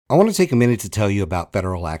I want to take a minute to tell you about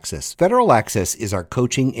Federal Access. Federal Access is our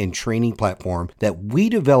coaching and training platform that we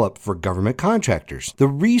developed for government contractors. The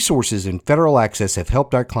resources in Federal Access have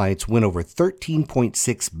helped our clients win over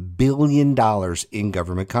 $13.6 billion in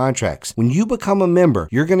government contracts. When you become a member,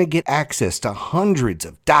 you're going to get access to hundreds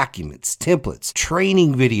of documents, templates,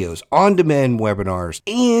 training videos, on-demand webinars,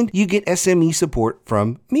 and you get SME support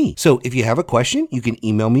from me. So if you have a question, you can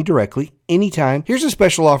email me directly anytime. Here's a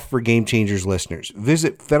special offer for Game Changers listeners.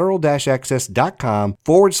 Visit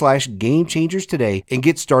federal-access.com/Game Changers today and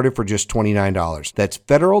get started for just $29. That's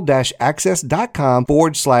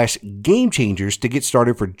federal-access.com/Game Changers to get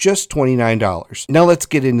started for just $29. Now let's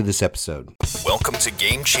get into this episode. Welcome to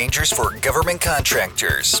Game Changers for Government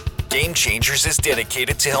Contractors. Game Changers is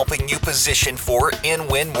dedicated to helping you position for and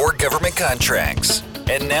win more government contracts.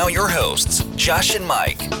 And now your hosts, Josh and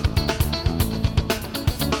Mike.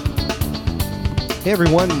 Hey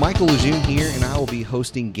everyone, Michael Lejeune here, and I will be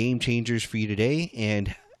hosting Game Changers for you today.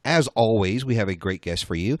 And as always, we have a great guest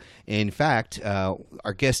for you. In fact,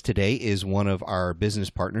 our guest today is one of our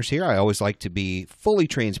business partners here. I always like to be fully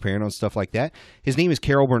transparent on stuff like that. His name is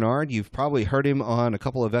Carol Bernard. You've probably heard him on a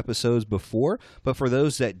couple of episodes before, but for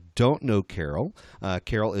those that don't know Carol,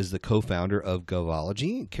 Carol is the co-founder of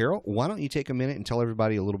Govology. Carol, why don't you take a minute and tell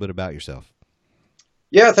everybody a little bit about yourself?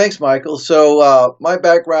 Yeah, thanks, Michael. So my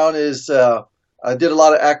background is I did a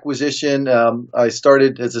lot of acquisition. I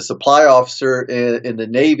started as a supply officer in the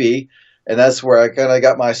Navy, and that's where I kind of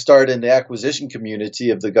got my start in the acquisition community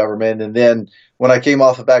of the government. And then when I came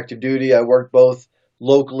off of active duty, I worked both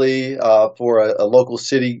locally for a local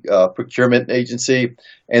city procurement agency,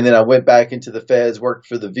 and then I went back into the feds, worked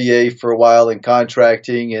for the VA for a while in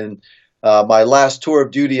contracting. And my last tour of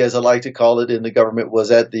duty, as I like to call it, in the government was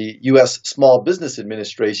at the U.S. Small Business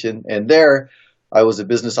Administration, and there I was a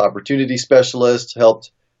business opportunity specialist,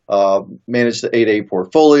 helped manage the 8A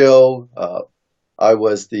portfolio. I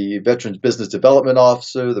was the Veterans Business Development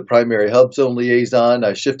Officer, the primary hub zone liaison.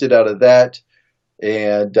 I shifted out of that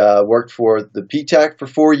and worked for the PTAC for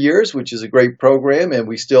 4 years, which is a great program, and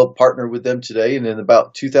we still partner with them today. And in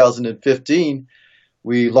about 2015,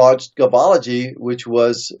 we launched Govology, which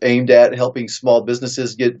was aimed at helping small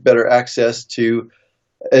businesses get better access to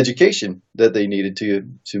education that they needed to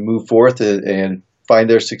move forth and find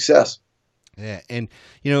their success. Yeah, and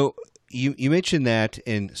you mentioned that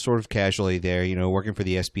and sort of casually there, working for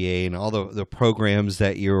the SBA and all the programs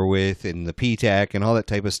that you were with and the PTAC and all that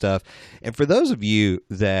type of stuff. And for those of you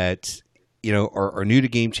that are new to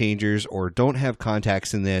Game Changers or don't have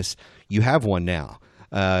contacts in this, you have one now.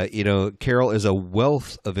 Carol is a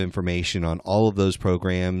wealth of information on all of those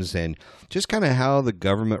programs and just kind of how the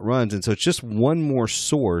government runs. And so it's just one more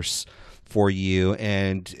source for you.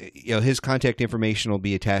 And, his contact information will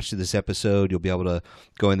be attached to this episode. You'll be able to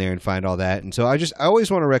go in there and find all that. And so I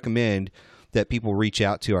always want to recommend that people reach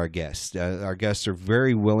out to our guests. Our guests are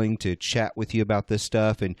very willing to chat with you about this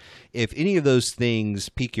stuff. And if any of those things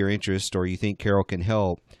pique your interest or you think Carol can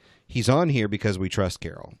help, he's on here because we trust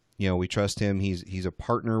Carol. We trust him. He's a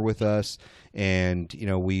partner with us, and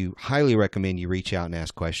we highly recommend you reach out and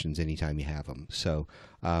ask questions anytime you have them. So,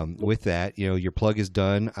 with that, your plug is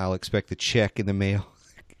done. I'll expect the check in the mail.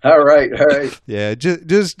 All right. Yeah,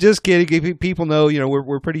 just kidding. People know,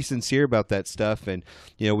 we're pretty sincere about that stuff, and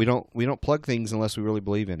we don't plug things unless we really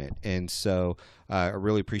believe in it. And so, I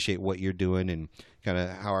really appreciate what you're doing and kind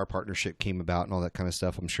of how our partnership came about and all that kind of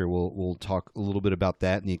stuff. I'm sure we'll talk a little bit about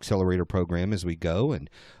that in the accelerator program as we go, and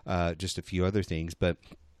just a few other things. But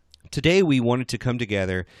today we wanted to come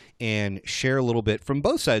together and share a little bit from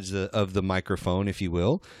both sides of the microphone, if you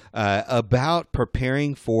will, about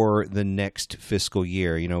preparing for the next fiscal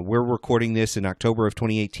year. We're recording this in October of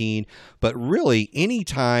 2018, but really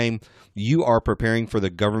anytime you are preparing for the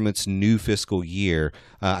government's new fiscal year,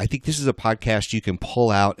 I think this is a podcast you can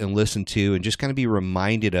pull out and listen to and just kind of be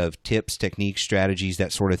reminded of tips, techniques, strategies,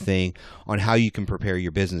 that sort of thing on how you can prepare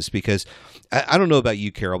your business. Because I don't know about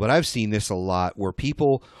you, Carol, but I've seen this a lot where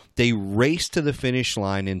people, they race to the finish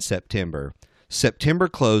line in September. September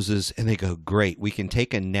closes and they go, great, we can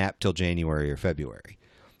take a nap till January or February.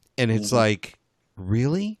 And it's like,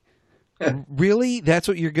 really? Really? That's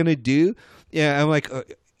what you're going to do? Yeah, I'm like,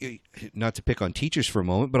 not to pick on teachers for a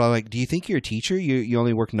moment, but I'm like, do you think you're a teacher? You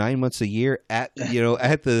only work 9 months a year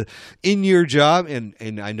in your job,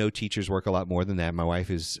 and I know teachers work a lot more than that. My wife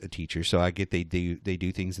is a teacher, so I get they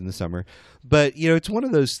do things in the summer, but it's one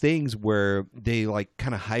of those things where they like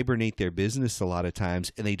kind of hibernate their business a lot of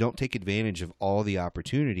times, and they don't take advantage of all the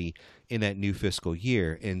opportunity in that new fiscal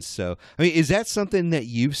year. And so, I mean, is that something that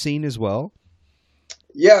you've seen as well?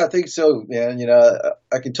 Yeah, I think so, man.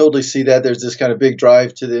 I can totally see that. There's this kind of big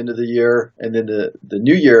drive to the end of the year, and then the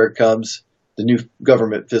new year comes, the new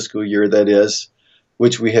government fiscal year, that is,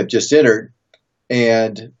 which we have just entered,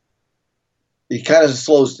 and it kind of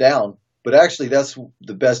slows down. But actually, that's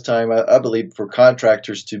the best time, I believe, for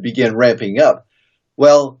contractors to begin ramping up.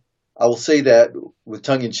 Well, I will say that with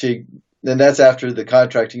tongue in cheek. Then that's after the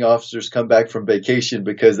contracting officers come back from vacation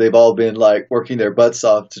because they've all been like working their butts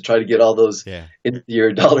off to try to get all those Yeah. end of the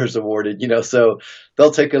year dollars awarded. So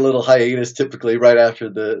they'll take a little hiatus typically right after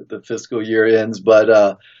the fiscal year ends.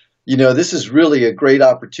 But this is really a great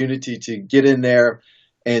opportunity to get in there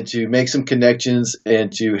and to make some connections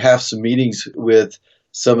and to have some meetings with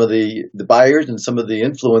some of the buyers and some of the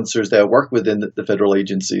influencers that work within the federal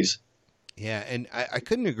agencies. Yeah, and I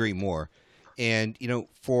couldn't agree more. And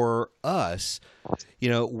for us,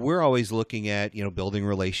 we're always looking at building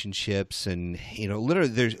relationships, and literally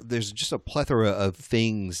there's just a plethora of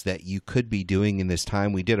things that you could be doing in this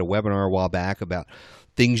time. We did a webinar a while back about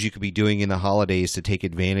things you could be doing in the holidays to take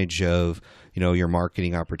advantage of your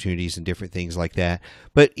marketing opportunities and different things like that.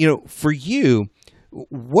 But for you,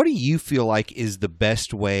 what do you feel like is the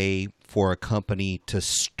best way for a company to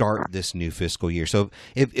start this new fiscal year? So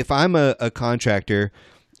if I'm a contractor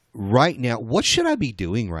right now, what should I be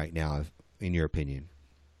doing right now, in your opinion?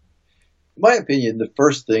 In my opinion, the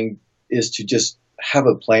first thing is to just have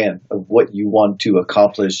a plan of what you want to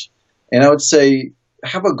accomplish. And I would say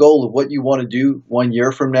have a goal of what you want to do 1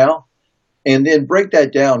 year from now, and then break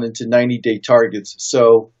that down into 90-day targets.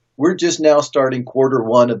 So we're just now starting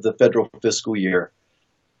Q1 of the federal fiscal year.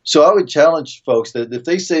 So I would challenge folks that if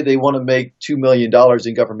they say they want to make $2 million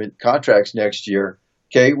in government contracts next year,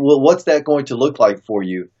 okay, well, what's that going to look like for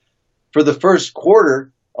you? For the first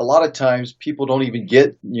quarter, a lot of times people don't even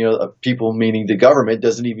get, people meaning the government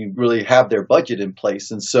doesn't even really have their budget in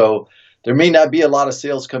place. And so there may not be a lot of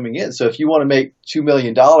sales coming in. So if you want to make $2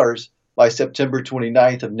 million by September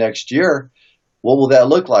 29th of next year, what will that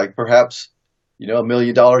look like? Perhaps, $1 million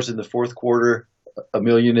in the fourth quarter, $1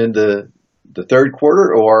 million in the third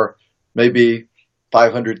quarter, or maybe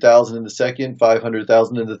 500,000 in the second,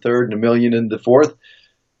 500,000 in the third, and $1 million in the fourth.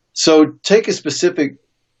 So take a specific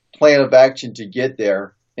plan of action to get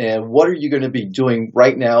there. And what are you going to be doing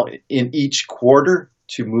right now in each quarter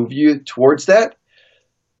to move you towards that?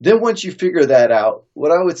 Then once you figure that out,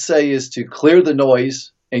 what I would say is to clear the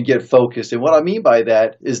noise and get focused. And what I mean by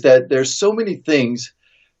that is that there's so many things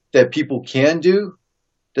that people can do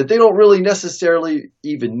that they don't really necessarily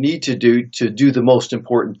even need to do the most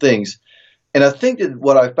important things. And I think that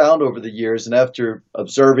what I found over the years, and after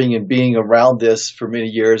observing and being around this for many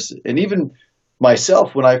years, and even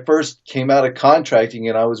myself, when I first came out of contracting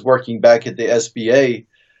and I was working back at the SBA,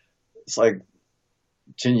 it's like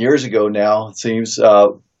 10 years ago now, it seems.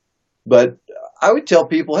 But I would tell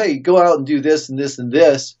people, hey, go out and do this and this and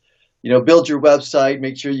this. Build your website,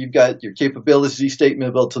 make sure you've got your capability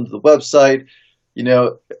statement built into the website.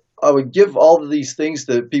 I would give all of these things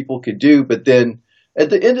that people could do, but then at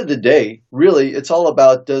the end of the day, really, it's all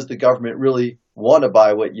about, does the government really want to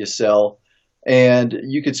buy what you sell? And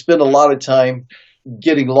you could spend a lot of time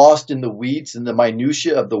getting lost in the weeds and the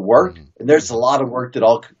minutia of the work. And there's a lot of work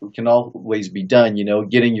that can always be done,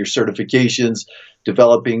 getting your certifications,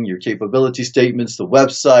 developing your capability statements, the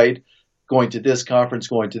website, going to this conference,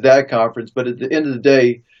 going to that conference. But at the end of the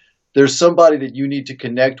day, there's somebody that you need to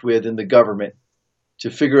connect with in the government to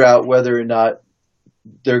figure out whether or not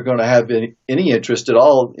they're going to have any interest at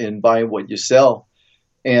all in buying what you sell.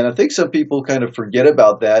 And I think some people kind of forget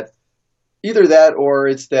about that. Either that, or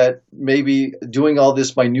it's that maybe doing all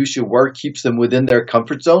this minutia work keeps them within their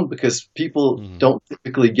comfort zone, because people don't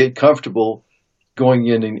typically get comfortable going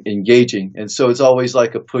in and engaging. And so it's always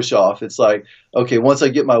like a push off. It's like, okay, once I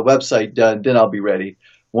get my website done, then I'll be ready.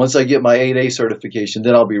 Once I get my 8A certification,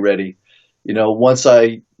 then I'll be ready. Once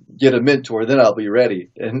I get a mentor, then I'll be ready.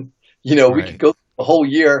 And, we could go a whole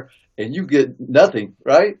year and you get nothing,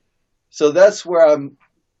 right? So that's where I'm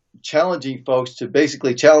challenging folks to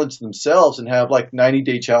basically challenge themselves and have like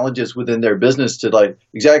 90-day challenges within their business to like,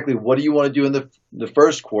 exactly what do you want to do in the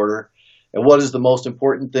first quarter, and what is the most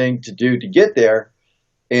important thing to do to get there.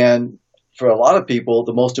 And for a lot of people,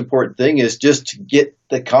 the most important thing is just to get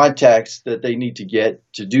the contacts that they need to get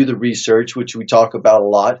to do the research, which we talk about a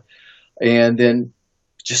lot, and then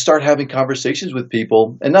just start having conversations with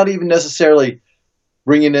people, and not even necessarily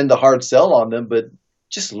bringing in the hard sell on them, but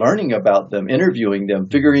just learning about them, interviewing them,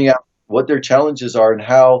 figuring out what their challenges are and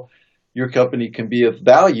how your company can be of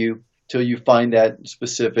value till you find that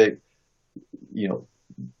specific,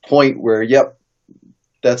 point where, yep,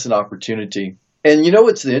 that's an opportunity. And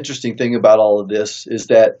what's the interesting thing about all of this is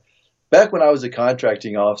that back when I was a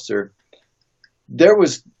contracting officer, there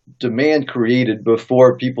was demand created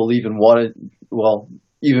before people even wanted, well,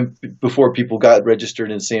 even before people got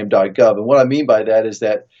registered in SAM.gov. And what I mean by that is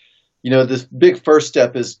that, this big first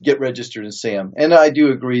step is get registered in SAM. And I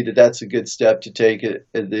do agree that that's a good step to take at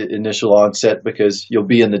the initial onset because you'll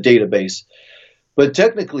be in the database. But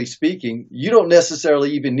technically speaking, you don't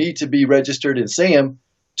necessarily even need to be registered in SAM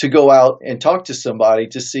to go out and talk to somebody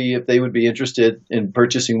to see if they would be interested in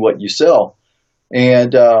purchasing what you sell.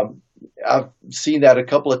 And I've seen that a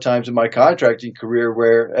couple of times in my contracting career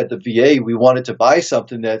where at the VA, we wanted to buy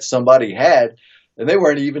something that somebody had and they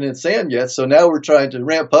weren't even in SAM yet. So now we're trying to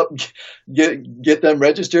ramp up, get them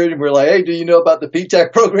registered. And we're like, hey, do you know about the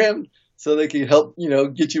PTAC program? So they can help,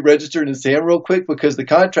 get you registered in SAM real quick because the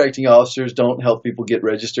contracting officers don't help people get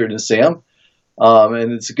registered in SAM.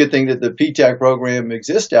 And it's a good thing that the PTAC program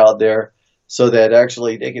exists out there so that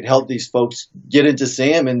actually they can help these folks get into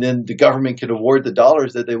SAM and then the government can award the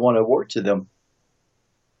dollars that they want to award to them.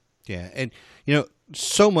 Yeah. And,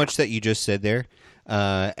 so much that you just said there.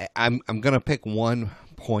 I'm going to pick one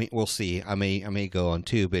point. We'll see. I may go on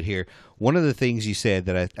two, but here, one of the things you said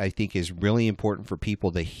that I think is really important for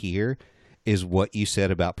people to hear is what you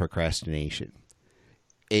said about procrastination.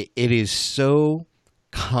 It is so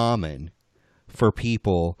common for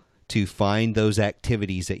people to find those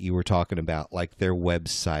activities that you were talking about, like their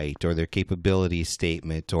website or their capability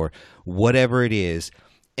statement or whatever it is,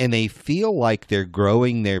 and they feel like they're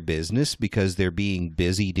growing their business because they're being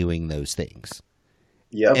busy doing those things.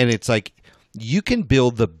 Yep. And it's like you can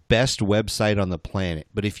build the best website on the planet,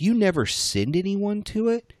 but if you never send anyone to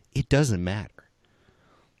it, it doesn't matter.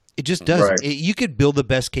 It just doesn't. Right. You could build the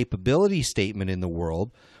best capability statement in the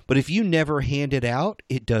world, but if you never hand it out,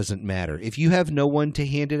 it doesn't matter. If you have no one to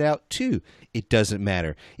hand it out to, it doesn't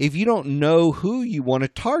matter. If you don't know who you want to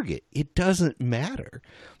target, it doesn't matter.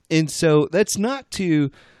 And so that's not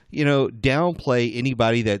to, downplay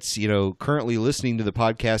anybody that's, currently listening to the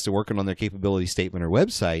podcast or working on their capability statement or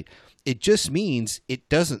website. It just means it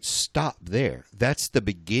doesn't stop there. That's the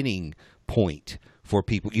beginning point for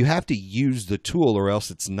people. You have to use the tool or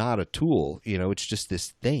else it's not a tool. It's just this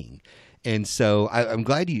thing. And so I'm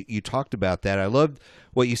glad you talked about that. I loved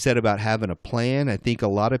what you said about having a plan. I think a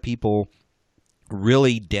lot of people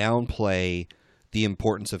really downplay the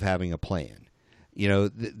importance of having a plan.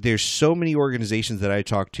 There's so many organizations that I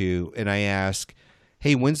talk to and I ask,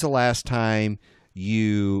 hey, when's the last time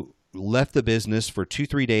you left the business for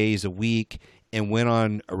 2-3 days a week and went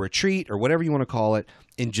on a retreat or whatever you want to call it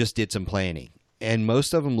and just did some planning? And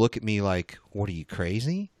most of them look at me like, what, are you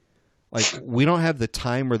crazy? Like, we don't have the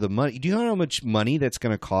time or the money. Do you know how much money that's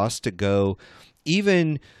going to cost to go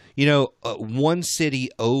even, one city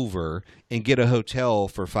over and get a hotel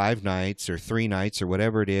for 5 nights or 3 nights or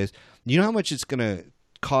whatever it is? You know how much it's going to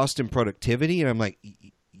cost in productivity? And I'm like,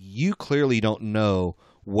 you clearly don't know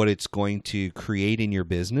what it's going to create in your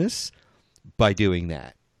business by doing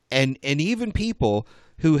that. And even people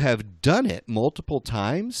who have done it multiple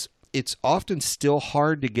times, it's often still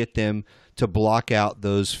hard to get them to block out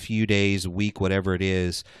those few days, week, whatever it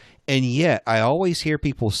is. And yet I always hear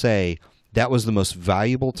people say that was the most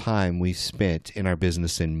valuable time we've spent in our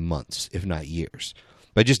business in months, if not years.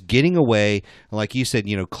 By just getting away, like you said,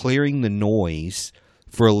 clearing the noise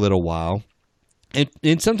for a little while.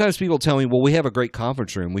 And sometimes people tell me, well, we have a great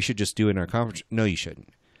conference room. We should just do it in our conference. No, you shouldn't.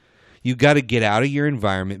 You got to get out of your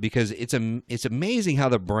environment because it's amazing how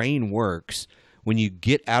the brain works when you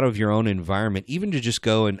get out of your own environment, even to just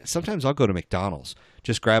go and sometimes I'll go to McDonald's,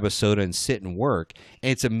 just grab a soda and sit and work.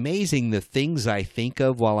 And it's amazing the things I think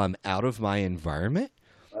of while I'm out of my environment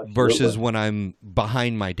versus when I'm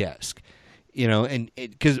behind my desk. And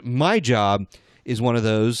because my job is one of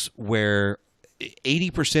those where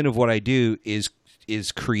 80% of what I do is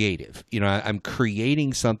creative. I'm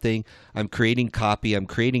creating something, I'm creating copy, I'm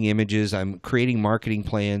creating images, I'm creating marketing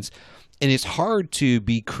plans, and it's hard to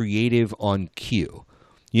be creative on cue.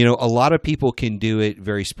 A lot of people can do it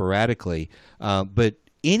very sporadically, but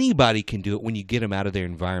anybody can do it when you get them out of their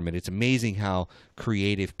environment. It's amazing how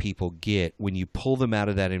creative people get when you pull them out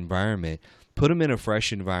of that environment, put them in a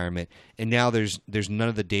fresh environment, and now there's none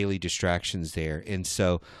of the daily distractions there. And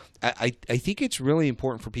so I think it's really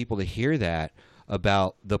important for people to hear that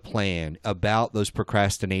about the plan, about those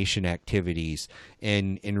procrastination activities,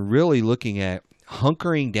 and really looking at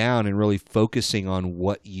hunkering down and really focusing on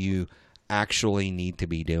what you actually need to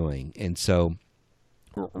be doing. And so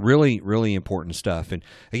really, really important stuff. And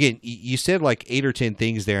again, you said like 8 or 10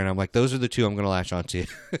 things there, and I'm like, those are the 2 I'm going to latch on to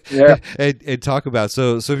and talk about.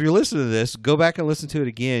 So if you're listening to this, go back and listen to it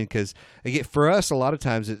again, because again, for us, a lot of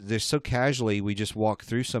times they're so casually, we just walk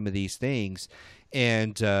through some of these things.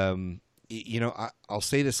 And I'll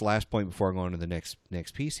say this last point before I go on to the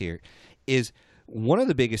next piece here is one of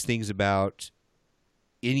the biggest things about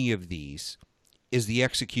any of these is the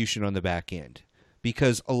execution on the back end.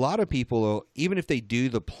 Because a lot of people, even if they do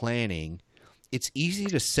the planning, it's easy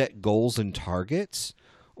to set goals and targets,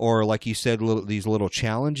 or like you said, these little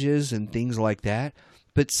challenges and things like that.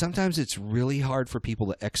 But sometimes it's really hard for people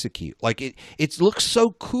to execute. Like it looks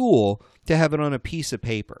so cool to have it on a piece of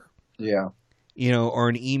paper. Yeah. Or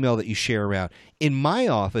an email that you share around. In my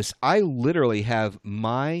office, I literally have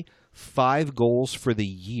my 5 goals for the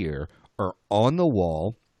year are on the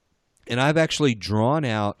wall, and I've actually drawn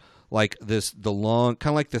out like the long,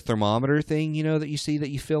 kind of like the thermometer thing, that you see that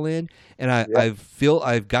you fill in. And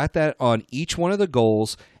I've got that on each one of the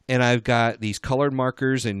goals, and I've got these colored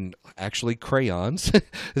markers and actually crayons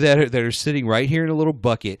that are sitting right here in a little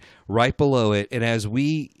bucket right below it. And as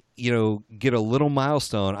we, get a little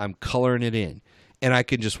milestone, I'm coloring it in. And I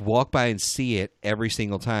can just walk by and see it every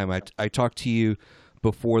single time. I talked to you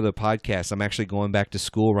before the podcast. I'm actually going back to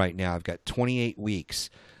school right now. I've got 28 weeks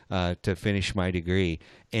to finish my degree,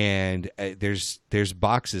 and there's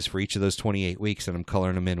boxes for each of those 28 weeks, and I'm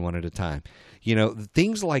coloring them in one at a time.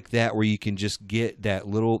 Things like that where you can just get that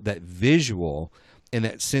visual and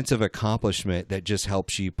that sense of accomplishment that just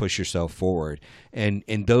helps you push yourself forward, and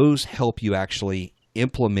those help you actually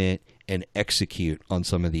implement and execute on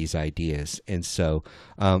some of these ideas. And so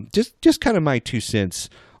just kind of my 2 cents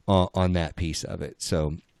on that piece of it.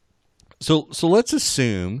 So let's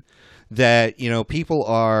assume that, people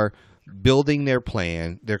are building their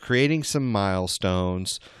plan, they're creating some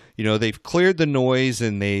milestones, they've cleared the noise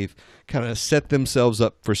and they've kind of set themselves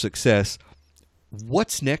up for success.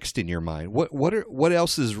 What's next in your mind? What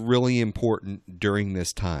else is really important during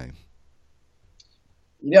this time?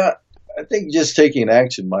 Yeah, I think just taking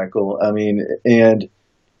action, Michael. I mean, and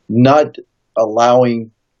not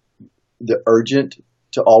allowing the urgent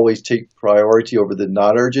to always take priority over the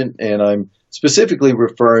not urgent. And I'm specifically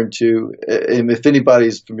referring to, and if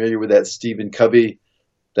anybody's familiar with that Stephen Covey,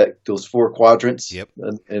 those 4 quadrants. Yep.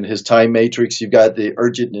 In his time matrix, you've got the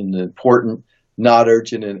urgent and the important, not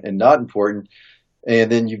urgent and not important.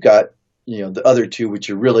 And then you've got, the other 2, which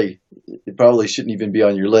are really, it probably shouldn't even be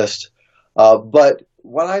on your list. But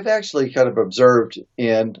what I've actually kind of observed,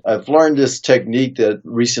 and I've learned this technique that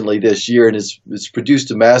recently this year, and it's produced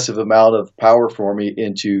a massive amount of power for me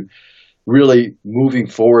into really moving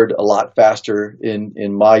forward a lot faster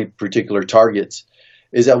in my particular targets,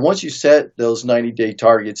 is that once you set those 90-day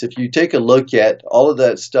targets, if you take a look at all of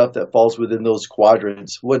that stuff that falls within those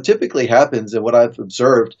quadrants, what typically happens and what I've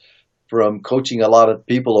observed from coaching a lot of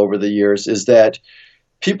people over the years is that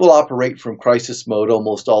people operate from crisis mode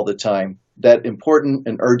almost all the time. That important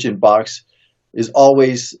and urgent box is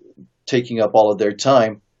always taking up all of their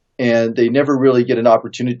time, and they never really get an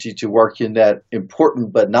opportunity to work in that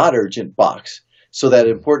important but not urgent box. So that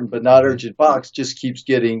important but not urgent box just keeps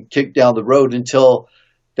getting kicked down the road until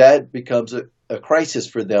that becomes a crisis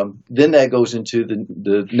for them. Then that goes into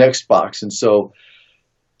the next box. And so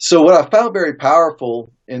what I found very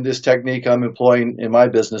powerful in this technique I'm employing in my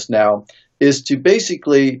business now is to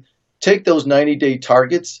basically take those 90-day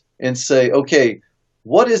targets and say, okay,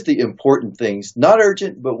 what is the important things? Not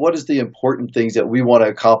urgent, but what is the important things that we want to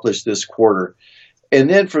accomplish this quarter? And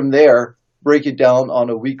then from there, break it down on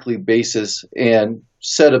a weekly basis and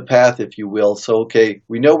set a path, if you will. So, okay,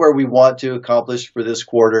 we know where we want to accomplish for this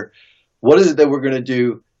quarter. What is it that we're going to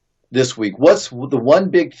do this week? What's the one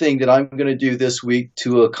big thing that I'm going to do this week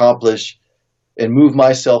to accomplish and move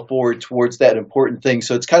myself forward towards that important thing?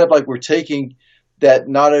 So it's kind of like we're taking that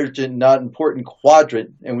not urgent, not important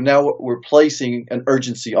quadrant, and now we're placing an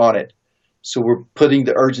urgency on it. So we're putting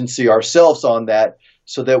the urgency ourselves on that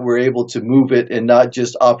so that we're able to move it and not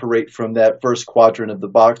just operate from that first quadrant of the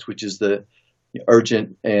box, which is the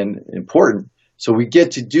urgent and important. So we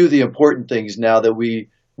get to do the important things now that we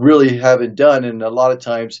really haven't done. And a lot of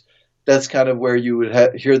times that's kind of where you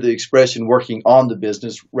would hear the expression working on the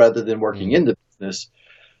business rather than working in the business.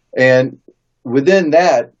 And within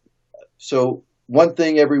that, so one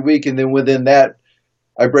thing every week, and then within that,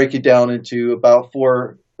 I break it down into about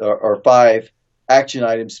 4 or 5 action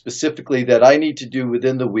items specifically that I need to do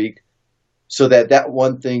within the week so that that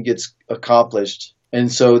one thing gets accomplished.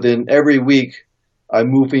 And so then every week I'm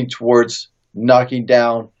moving towards knocking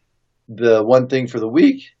down the one thing for the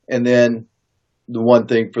week and then the one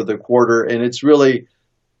thing for the quarter. And it's really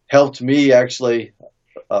helped me actually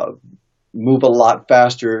move a lot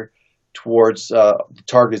faster towards the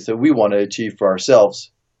targets that we want to achieve for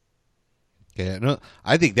ourselves. Yeah, no,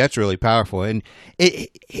 I think that's really powerful. And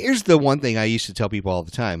here's the one thing I used to tell people all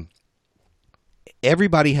the time.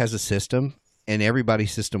 Everybody has a system, and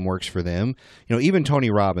everybody's system works for them. Even Tony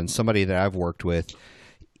Robbins, somebody that I've worked with,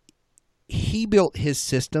 he built his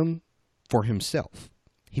system for himself.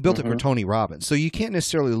 He built it for Tony Robbins. So you can't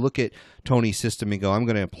necessarily look at Tony's system and go, I'm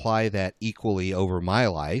going to apply that equally over my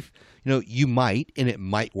life. You might, and it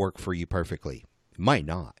might work for you perfectly. It might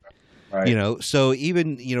not. Right. So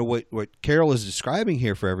even, what Carol is describing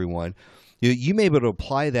here for everyone, you may be able to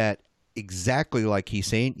apply that exactly like he's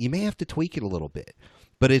saying. You may have to tweak it a little bit,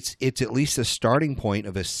 but it's at least a starting point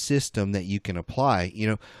of a system that you can apply.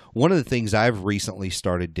 One of the things I've recently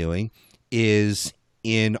started doing is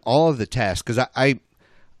in all of the tasks, because I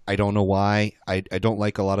don't know why. I don't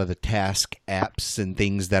like a lot of the task apps and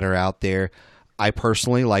things that are out there. I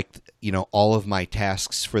personally like, all of my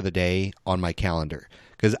tasks for the day on my calendar,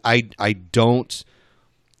 because I don't,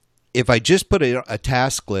 if I just put a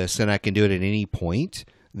task list and I can do it at any point,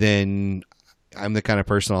 then I'm the kind of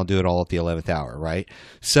person I'll do it all at the 11th hour, right?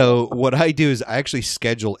 So what I do is I actually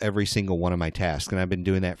schedule every single one of my tasks, and I've been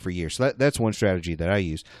doing that for years. So that's one strategy that I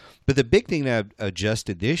use. But the big thing that I've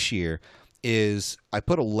adjusted this year is I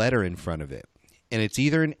put a letter in front of it, and it's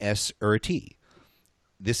either an S or a T.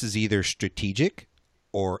 This is either strategic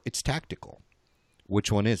or it's tactical.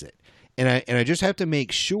 Which one is it? And I just have to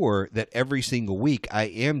make sure that every single week I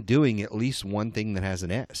am doing at least one thing that has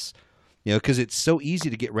an S. Because it's so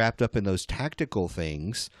easy to get wrapped up in those tactical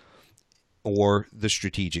things or the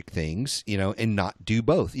strategic things, and not do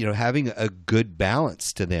both. Having a good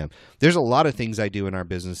balance to them. There's a lot of things I do in our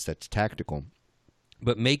business that's tactical,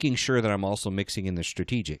 but making sure that I'm also mixing in the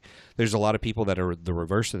strategic. There's a lot of people that are the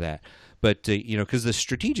reverse of that. But, because the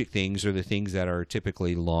strategic things are the things that are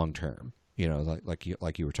typically long-term, like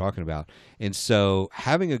you were talking about. And so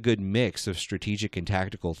having a good mix of strategic and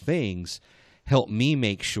tactical things help me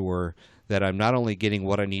make sure that I'm not only getting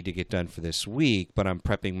what I need to get done for this week, but I'm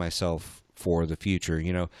prepping myself for the future.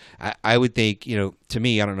 I would think, to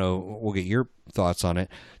me, I don't know, we'll get your thoughts on it.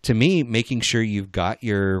 To me, making sure you've got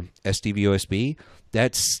your SDVOSB,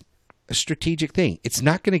 that's a strategic thing. It's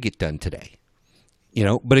not going to get done today,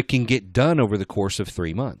 but it can get done over the course of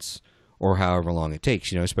 3 months or however long it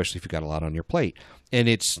takes, especially if you've got a lot on your plate. And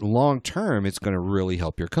it's long term, it's going to really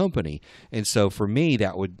help your company. And so for me,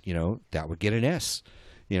 that would get an S.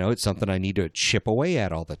 It's something I need to chip away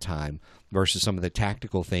at all the time versus some of the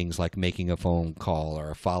tactical things like making a phone call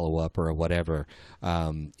or a follow-up or whatever,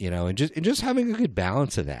 and just having a good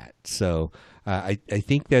balance of that. So I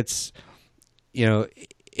think that's,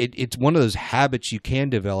 it's one of those habits you can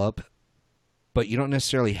develop, but you don't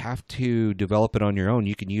necessarily have to develop it on your own.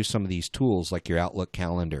 You can use some of these tools like your Outlook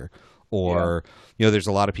calendar, or, there's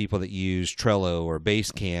a lot of people that use Trello or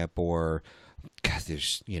Basecamp, or God,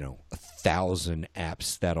 there's, 1,000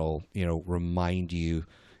 apps that'll, remind you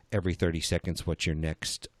every 30 seconds what your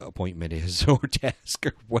next appointment is or task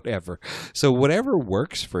or whatever. So whatever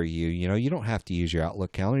works for you, you don't have to use your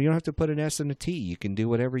Outlook calendar. You don't have to put an S and a T. You can do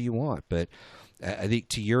whatever you want. But I think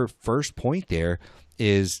to your first point there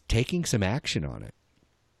is taking some action on it.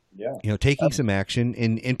 Yeah. Taking some action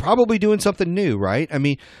and probably doing something new, right? I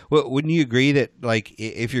mean, wouldn't you agree that, like,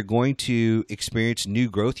 if you're going to experience new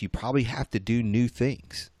growth, you probably have to do new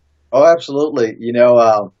things? Oh, absolutely.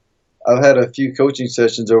 I've had a few coaching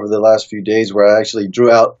sessions over the last few days where I actually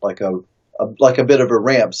drew out like a bit of a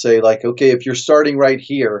ramp, say like, okay, if you're starting right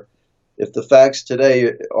here, if the facts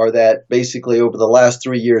today are that basically over the last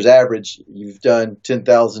 3 years average, you've done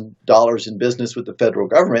 $10,000 in business with the federal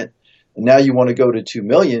government, and now you want to go to 2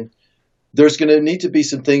 million, there's going to need to be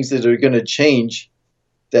some things that are going to change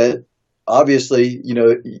that obviously,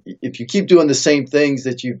 if you keep doing the same things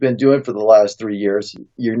that you've been doing for the last 3 years,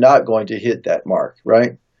 you're not going to hit that mark,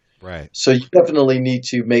 right? Right. So you definitely need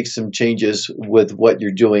to make some changes with what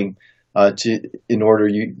you're doing in order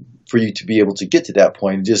for you to be able to get to that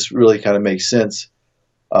point. It just really kind of makes sense.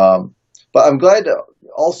 But I'm glad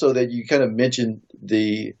also that you kind of mentioned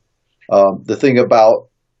the thing about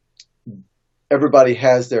everybody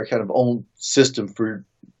has their kind of own system for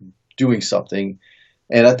doing something.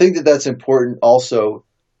 And I think that that's important also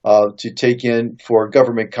to take in for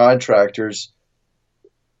government contractors,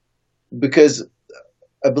 because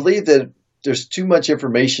I believe that there's too much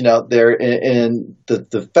information out there. And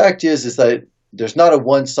the fact is that there's not a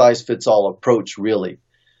one-size-fits-all approach, really.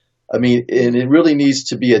 I mean, and it really needs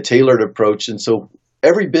to be a tailored approach. And so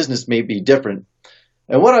every business may be different.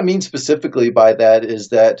 And what I mean specifically by that is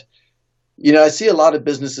that, I see a lot of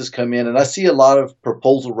businesses come in and I see a lot of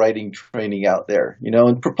proposal writing training out there,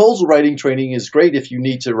 and proposal writing training is great if you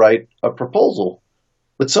need to write a proposal,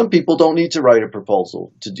 but some people don't need to write a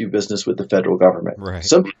proposal to do business with the federal government. Right.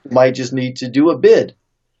 Some people might just need to do a bid.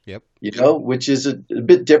 Yep. Which is a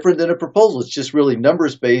bit different than a proposal. It's just really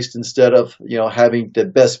numbers based instead of, having the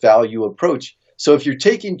best value approach. So if you're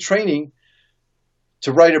taking training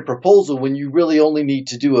to write a proposal when you really only need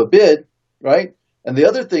to do a bid, right? And the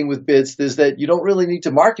other thing with bids is that you don't really need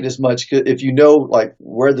to market as much if you know like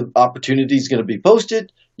where the opportunity is going to be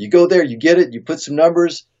posted. You go there, you get it, you put some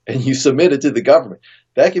numbers, and you submit it to the government.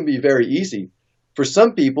 That can be very easy. For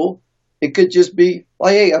some people, it could just be,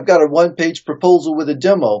 well, hey, I've got a one-page proposal with a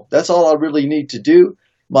demo. That's all I really need to do.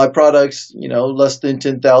 My product's, less than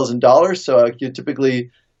 $10,000, so I could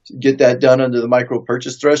typically get that done under the micro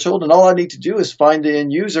purchase threshold. And all I need to do is find the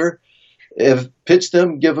end user, pitch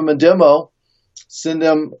them, give them a demo, send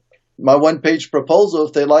them my one-page proposal.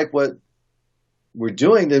 If they like what we're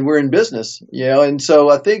doing, then we're in business, And so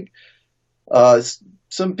I think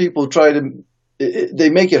some people they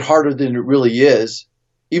make it harder than it really is,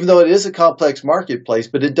 even though it is a complex marketplace,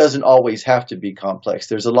 but it doesn't always have to be complex.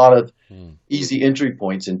 There's a lot of easy entry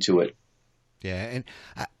points into it. Yeah, and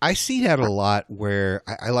I see that a lot where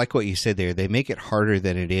I like what you said there. They make it harder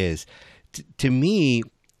than it is. To me,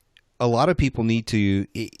 a lot of people need to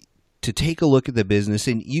take a look at the business,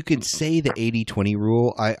 and you can say the 80-20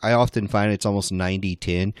 rule. I often find it's almost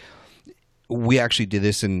 90-10. We actually did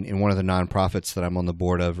this in one of the nonprofits that I'm on the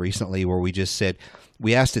board of recently, where we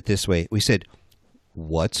asked it this way. We said,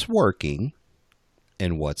 what's working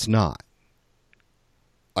and what's not?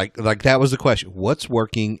 Like that was the question. What's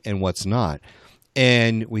working and what's not?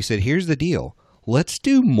 And we said, here's the deal. Let's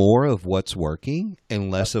do more of what's working and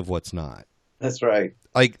less of what's not. That's right.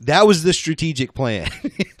 Like that was the strategic plan,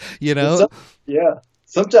 Yeah.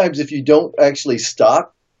 Sometimes if you don't actually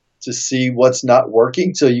stop to see what's not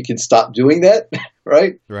working, so you can stop doing that,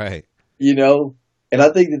 right? Right. And I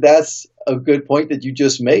think that's a good point that you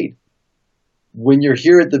just made. When you're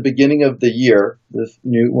here at the beginning of the year,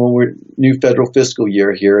 new federal fiscal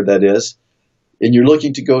year here, that is, and you're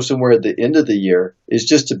looking to go somewhere at the end of the year, is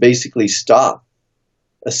just to basically stop,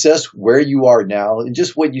 assess where you are now, and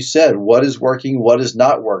just what you said, what is working, what is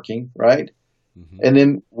not working, right? Mm-hmm. And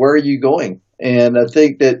then where are you going? And I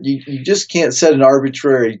think that you just can't set an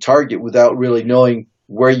arbitrary target without really knowing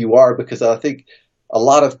where you are, because I think a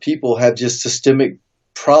lot of people have just systemic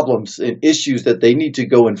problems and issues that they need to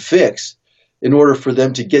go and fix in order for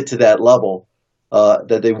them to get to that level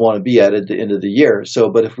that they want to be at the end of the year.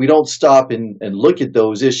 So, but if we don't stop and look at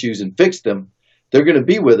those issues and fix them, they're going to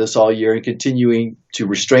be with us all year and continuing to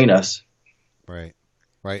restrain us. Right.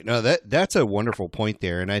 Right. No, that's a wonderful point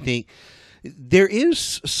there. And I think there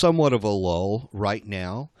is somewhat of a lull right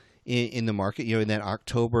now in the market, in that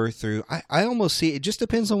October through, I almost see it just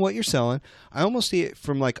depends on what you're selling. I almost see it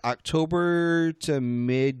from like October to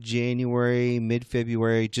mid-January,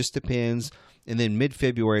 mid-February, just depends. And then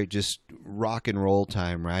mid-February, just rock and roll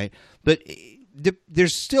time, right? But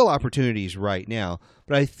there's still opportunities right now.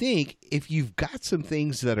 But I think if you've got some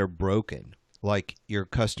things that are broken, like your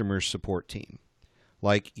customer support team,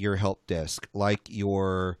 like your help desk, like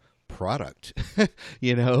your product,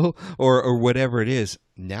 or whatever it is,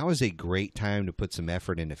 now is a great time to put some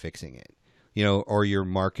effort into fixing it, or your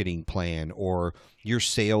marketing plan or your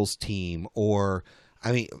sales team, or,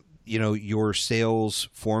 your sales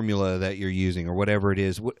formula that you're using or whatever it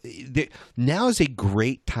is. Now is a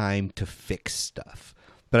great time to fix stuff.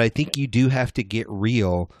 But I think you do have to get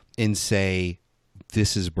real and say,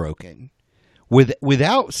 this is broken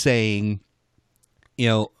without saying,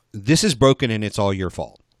 this is broken and it's all your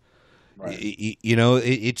fault. Right.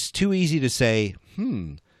 It's too easy to say,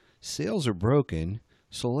 sales are broken,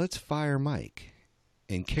 so let's fire Mike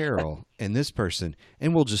and Carol and this person,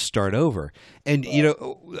 and we'll just start over. And,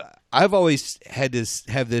 I've always had to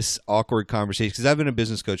have this awkward conversation because I've been a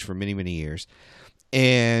business coach for many, many years.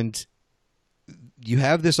 And you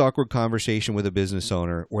have this awkward conversation with a business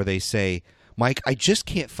owner where they say, Mike, I just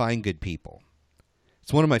can't find good people.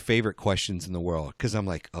 It's one of my favorite questions in the world because I'm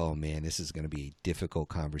like, oh, man, this is going to be a difficult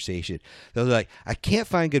conversation. They're like, I can't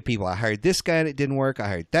find good people. I hired this guy and it didn't work. I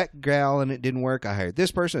hired that gal and it didn't work. I hired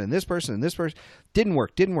this person and this person and this person. Didn't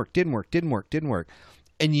work.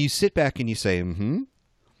 And you sit back and you say,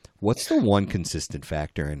 what's the one consistent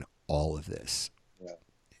factor in all of this?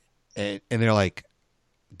 Yeah. And they're like,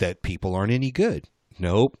 that people aren't any good.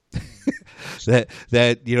 Nope. that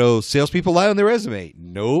salespeople lie on their resume.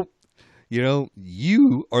 Nope.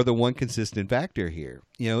 You are the one consistent factor here.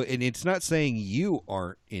 And it's not saying you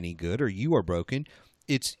aren't any good or you are broken.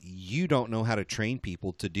 It's you don't know how to train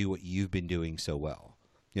people to do what you've been doing so well.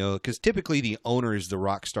 Because typically the owner is the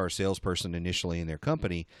rock star salesperson initially in their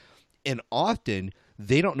company, and often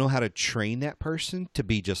they don't know how to train that person to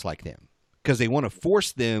be just like them because they want to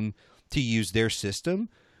force them to use their system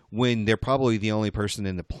when they're probably the only person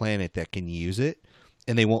in the planet that can use it,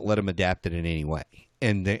 and they won't let them adapt it in any way.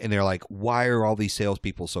 And they're like, why are all these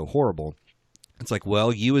salespeople so horrible? It's like,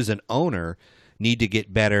 well, you as an owner need to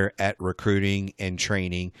get better at recruiting and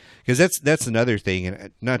training, because that's another thing.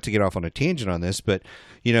 And not to get off on a tangent on this, but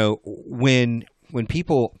when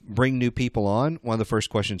people bring new people on, one of the first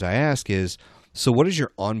questions I ask is, so what is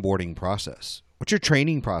your onboarding process? What's your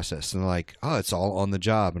training process? And they're like, oh, it's all on the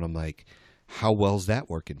job. And I'm like, how well is that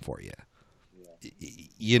working for you?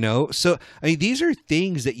 Yeah. So I mean, these are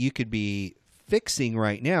things that you could be fixing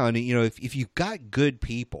right now. And if you've got good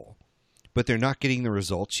people, but they're not getting the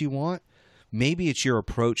results you want, maybe it's your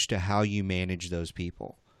approach to how you manage those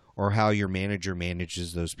people, or how your manager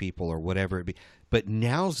manages those people, or whatever it be. But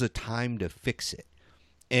now's the time to fix it.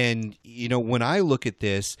 And, when I look at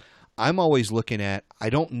this, I'm always looking at, I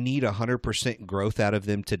don't need 100% growth out of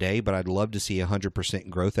them today, but I'd love to see 100%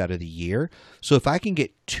 growth out of the year. So if I can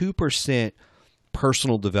get 2%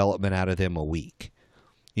 personal development out of them a week,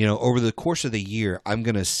 over the course of the year, I'm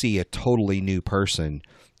going to see a totally new person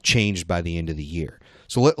changed by the end of the year.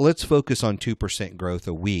 So let's focus on 2% growth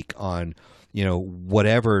a week on,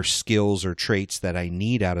 whatever skills or traits that I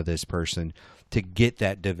need out of this person to get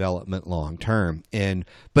that development long term.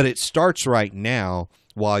 But it starts right now,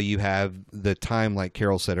 while you have the time, like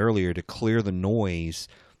Carol said earlier, to clear the noise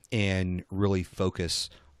and really focus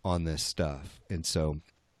on this stuff. And so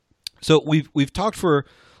we've talked for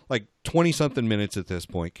like 20 something minutes at this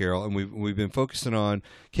point, Carol, and we've been focusing on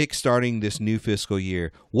kickstarting this new fiscal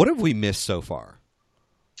year. What have we missed so far?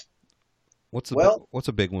 What's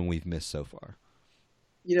a big one we've missed so far?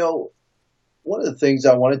 One of the things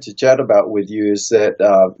I wanted to chat about with you is that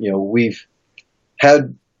we've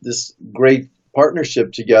had this great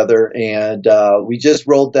partnership together, and we just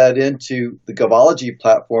rolled that into the Govology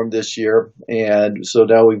platform this year. And so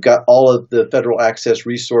now we've got all of the federal access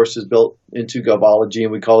resources built into Govology,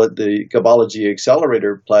 and we call it the Govology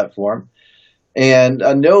Accelerator platform. And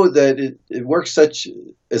I know that it works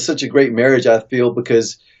as such a great marriage, I feel,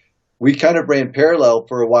 because we kind of ran parallel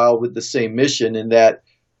for a while with the same mission, in that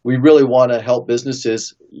we really want to help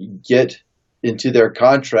businesses get into their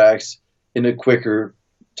contracts in a quicker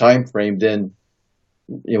time frame than,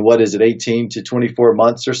 what is it, 18 to 24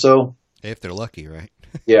 months or so? If they're lucky, right?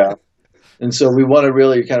 Yeah. And so we want to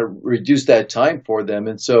really kind of reduce that time for them.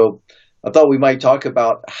 And so I thought we might talk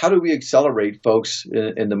about, how do we accelerate folks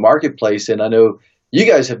in the marketplace? And I know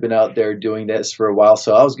you guys have been out there doing this for a while,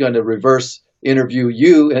 so I was going to reverse interview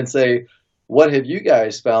you and say, what have you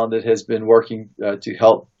guys found that has been working to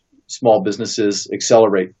help small businesses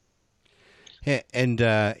accelerate? And,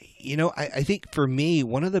 I think for me,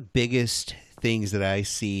 one of the biggest things that I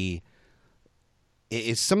see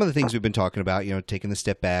is some of the things we've been talking about, taking the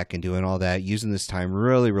step back and doing all that, using this time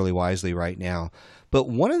really, really wisely right now. But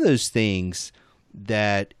one of those things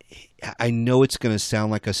that I know it's going to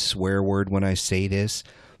sound like a swear word when I say this,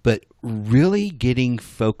 but really getting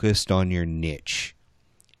focused on your niche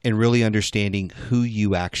and really understanding who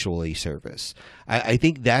you actually service. I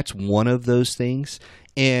think that's one of those things.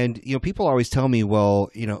 And, people always tell me, well,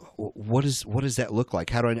 what does that look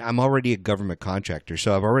like? I'm already a government contractor,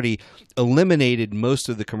 so I've already eliminated most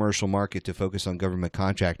of the commercial market to focus on government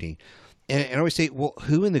contracting. And I always say, well,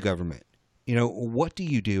 who in the government? What do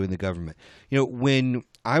you do in the government? When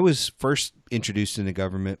I was first introduced in the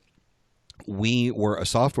government, we were a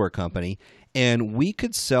software company, and we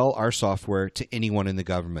could sell our software to anyone in the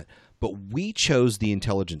government, but we chose the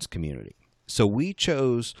intelligence community. So we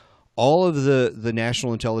chose all of the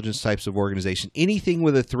national intelligence types of organization. Anything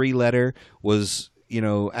with a 3-letter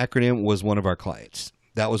acronym was one of our clients.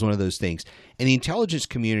 That was one of those things. And the intelligence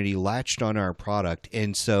community latched on our product,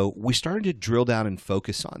 and so we started to drill down and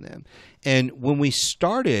focus on them. And when we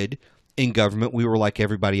started in government, we were like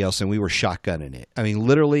everybody else, and we were shotgunning it. I mean,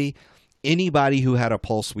 literally, anybody who had a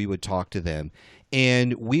pulse, we would talk to them.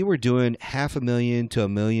 And we were doing $500,000 to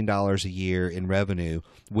 $1 million a year in revenue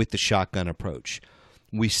with the shotgun approach.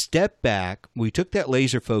 We stepped back. We took that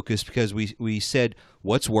laser focus because we said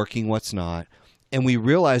what's working, what's not. And we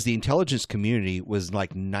realized the intelligence community was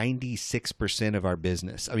like 96% of our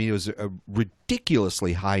business. I mean, it was a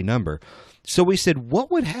ridiculously high number. So we said,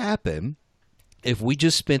 what would happen if we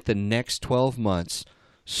just spent the next 12 months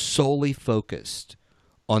solely focused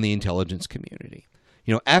on the intelligence community?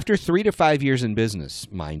 After 3 to 5 years in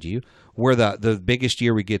business, mind you, where the biggest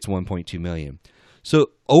year we get is 1.2 million.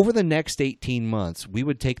 So over the next 18 months, we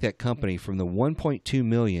would take that company from the 1.2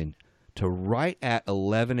 million to right at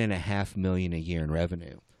 11.5 million a year in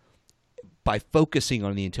revenue by focusing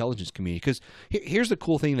on the intelligence community. Because here's the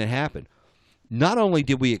cool thing that happened. Not only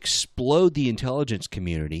did we explode the intelligence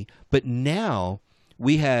community, but now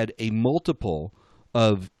we had a multiple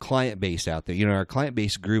of client base out there. Our client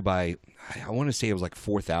base grew by, I want to say it was like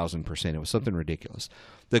 4,000%. It was something ridiculous.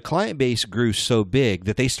 The client base grew so big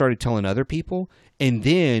that they started telling other people, and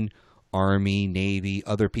then Army, Navy,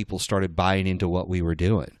 other people started buying into what we were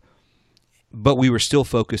doing. But we were still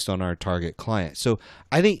focused on our target client. So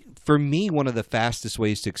I think for me, one of the fastest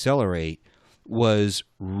ways to accelerate was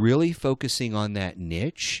really focusing on that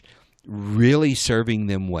niche, really serving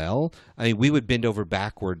them well. I mean, we would bend over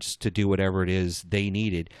backwards to do whatever it is they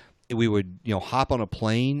needed. We would, hop on a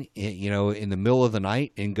plane, in the middle of the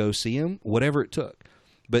night and go see them, whatever it took.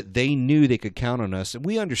 But they knew they could count on us, and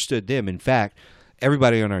we understood them. In fact,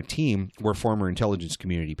 everybody on our team were former intelligence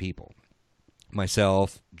community people.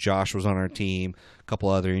 Myself, Josh was on our team, a couple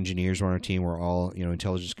other engineers were on our team. We're all,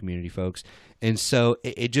 intelligence community folks. And so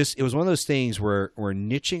it was one of those things where we're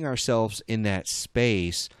niching ourselves in that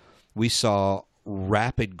space. We saw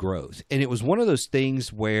rapid growth. And it was one of those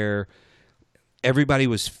things where everybody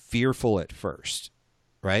was fearful at first,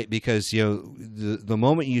 right? Because, the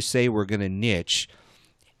moment you say we're going to niche,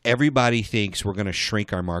 everybody thinks we're going to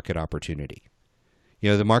shrink our market opportunity.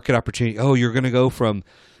 The market opportunity, you're going to go from,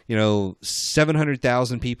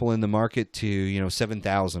 700,000 people in the market to,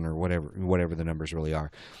 7,000 or whatever the numbers really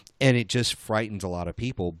are. And it just frightens a lot of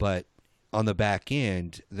people. But on the back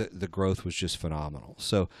end, the growth was just phenomenal.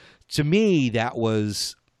 So to me, that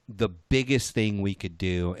was the biggest thing we could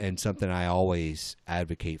do, and something I always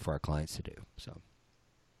advocate for our clients to do. So.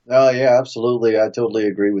 Oh yeah, absolutely. I totally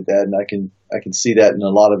agree with that. And I can see that in a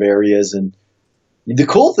lot of areas. And the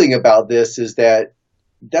cool thing about this is that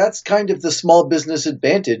that's kind of the small business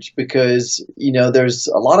advantage, because, there's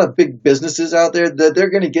a lot of big businesses out there that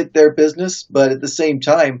they're going to get their business, but at the same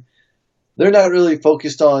time, they're not really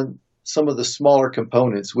focused on some of the smaller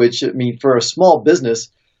components, which, for a small business,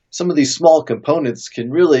 some of these small components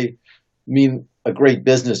can really mean a great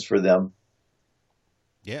business for them.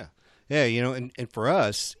 Yeah. Yeah. And for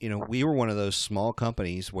us, we were one of those small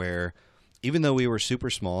companies where, even though we were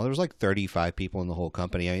super small, there was like 35 people in the whole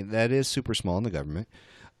company. I mean, that is super small in the government.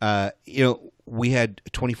 We had a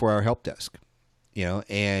 24-hour help desk,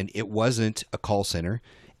 and it wasn't a call center.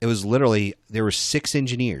 It was literally, there were 6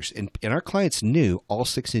 engineers, and our clients knew all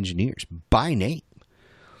 6 engineers by name.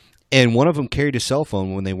 And one of them carried a cell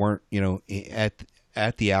phone when they weren't,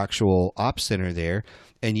 at the actual ops center there.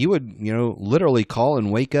 And you would, literally call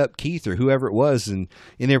and wake up Keith or whoever it was, and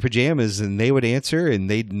in their pajamas, and they would answer, and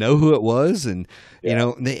they'd know who it was. And,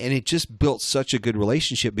 and it just built such a good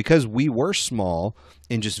relationship because we were small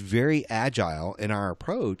and just very agile in our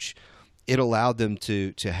approach. It allowed them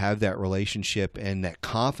to have that relationship and that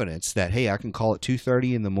confidence that, hey, I can call at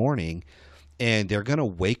 2:30 in the morning and they're going to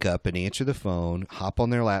wake up and answer the phone, hop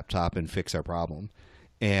on their laptop, and fix our problem.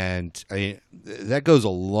 And that goes a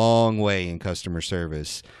long way in customer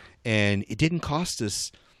service. And it didn't cost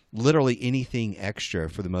us literally anything extra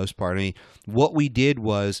for the most part. I mean, what we did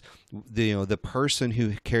was, the person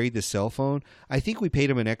who carried the cell phone, I think we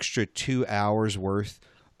paid him an extra 2 hours worth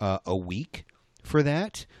a week for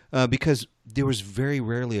that, because there was very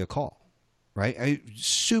rarely a call, right?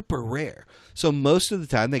 Super rare. So most of the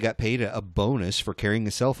time they got paid a bonus for carrying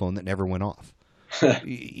a cell phone that never went off. And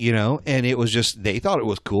it was just, they thought it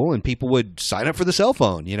was cool, and people would sign up for the cell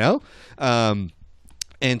phone, and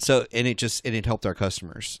it helped our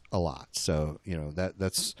customers a lot. So,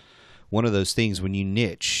 that's one of those things when you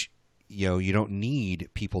niche, you don't need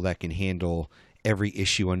people that can handle every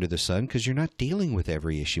issue under the sun, because you're not dealing with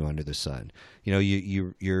every issue under the sun.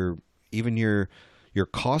 Your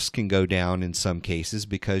costs can go down in some cases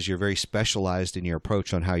because you're very specialized in your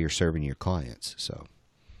approach on how you're serving your clients. So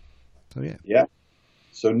yeah. Yeah.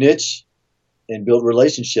 So niche and build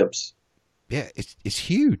relationships. Yeah, it's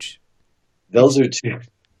huge. Those are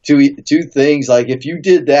two things. Like if you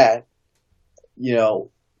did that,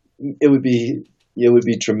 it would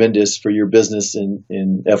be tremendous for your business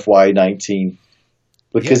in FY19,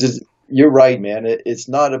 because you're right, man. It's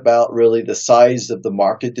not about really the size of the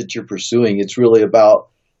market that you're pursuing. It's really about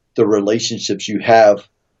the relationships you have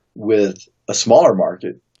with a smaller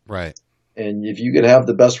market. Right. And if you could have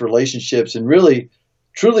the best relationships and really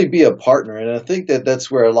truly be a partner. And I think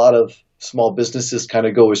that's where a lot of small businesses kind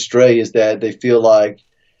of go astray, is that they feel like,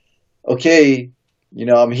 okay,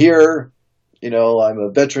 I'm here, I'm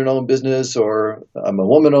a veteran-owned business, or I'm a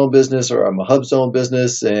woman-owned business, or I'm a Hubs-owned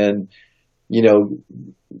business, and,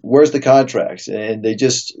 where's the contracts? And they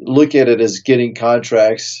just look at it as getting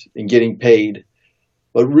contracts and getting paid.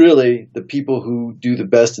 But really, the people who do the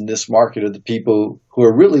best in this market are the people who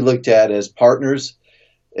are really looked at as partners.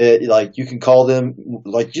 Like you can call them,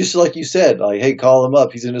 just like you said, like, hey, call him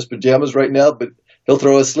up. He's in his pajamas right now, but he'll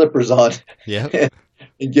throw his slippers on. Yeah.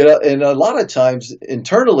 And and a lot of times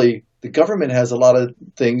internally, the government has a lot of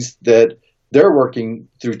things that they're working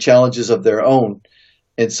through challenges of their own.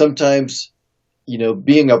 And sometimes,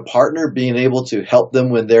 being a partner, being able to help them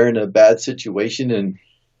when they're in a bad situation and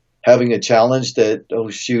having a challenge that, oh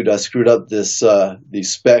shoot, I screwed up these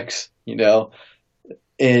specs, and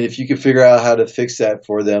if you can figure out how to fix that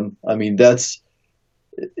for them, I mean,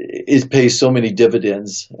 it pays so many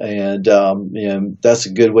dividends, and that's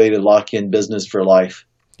a good way to lock in business for life.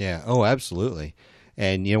 Yeah. Oh, absolutely.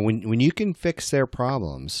 And when you can fix their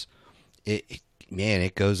problems, man,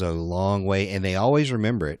 it goes a long way, and they always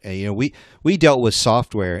remember it. And, we dealt with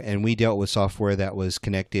software, and we dealt with software that was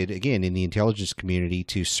connected, again, in the intelligence community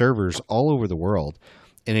to servers all over the world.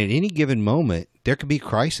 And at any given moment, there could be a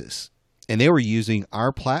crisis. And they were using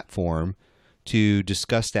our platform to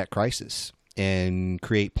discuss that crisis and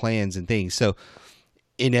create plans and things. So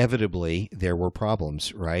inevitably there were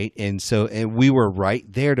problems, right? And we were right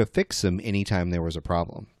there to fix them anytime there was a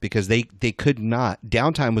problem, because they could not,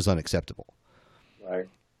 downtime was unacceptable. Right.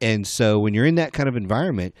 And so when you're in that kind of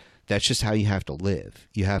environment, that's just how you have to live.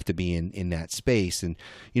 You have to be in that space. And,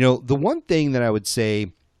 the one thing that I would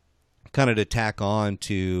say, kind of to tack on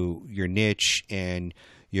to your niche and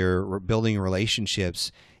your building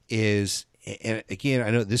relationships, is, and again,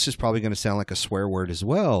 I know this is probably going to sound like a swear word as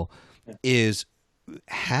well, is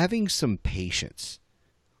having some patience.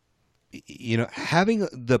 Having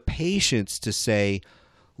the patience to say,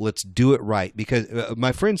 let's do it right. Because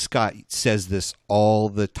my friend Scott says this all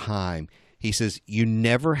the time. He says, you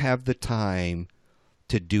never have the time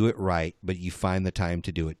to do it right, but you find the time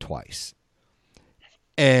to do it twice.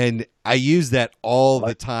 And I use that all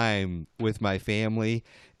the time with my family,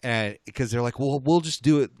 and because they're like, well, we'll just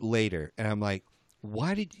do it later. And I'm like,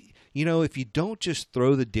 why did if you don't just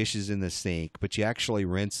throw the dishes in the sink, but you actually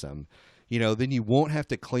rinse them, then you won't have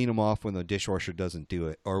to clean them off when the dishwasher doesn't do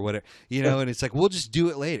it or whatever, and it's like, we'll just do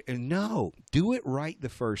it later. And no, do it right the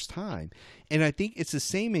first time. And I think it's the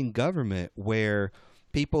same in government, where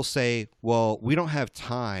people say, well, we don't have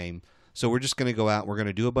time, so we're just going to go out, we're going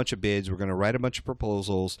to do a bunch of bids, we're going to write a bunch of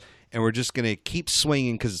proposals, and we're just going to keep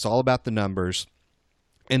swinging because it's all about the numbers.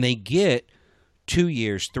 And they get 2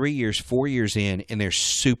 years, 3 years, 4 years in, and they're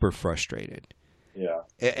super frustrated. Yeah.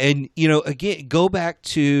 And, again, go back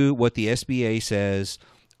to what the SBA says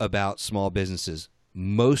about small businesses.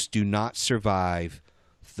 Most do not survive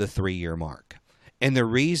the 3-year mark. And the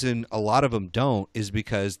reason a lot of them don't is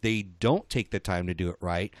because they don't take the time to do it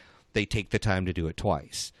right. They take the time to do it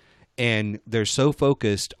twice. And they're so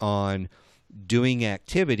focused on doing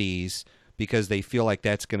activities because they feel like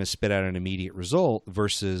that's going to spit out an immediate result,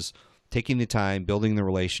 versus taking the time, building the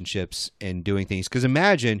relationships, and doing things. Because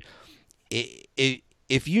imagine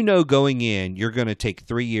if going in, you're going to take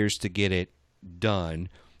 3 years to get it done,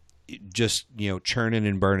 just, churning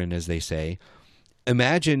and burning, as they say.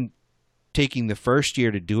 Imagine taking the first year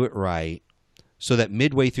to do it right, so that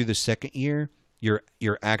midway through the second year, you're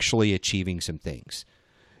actually achieving some things.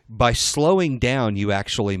 By slowing down, you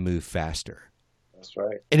actually move faster. That's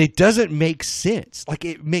right. And it doesn't make sense. Like,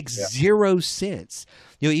 it makes zero sense.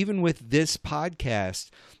 Even with this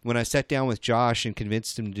podcast, when I sat down with Josh and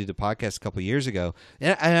convinced him to do the podcast a couple of years ago,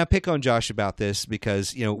 and I pick on Josh about this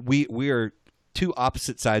because, we are two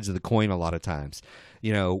opposite sides of the coin a lot of times.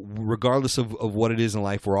 Regardless of what it is in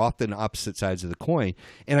life, we're often opposite sides of the coin.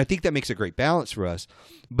 And I think that makes a great balance for us.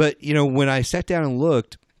 But, when I sat down and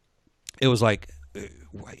looked, it was like,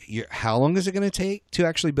 how long is it going to take to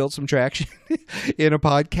actually build some traction in a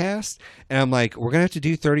podcast? And I'm like, we're going to have to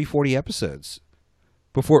do 30, 40 episodes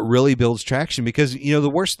before it really builds traction. Because, the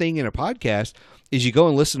worst thing in a podcast is you go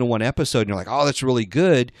and listen to one episode and you're like, oh, that's really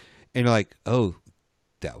good. And you're like, oh,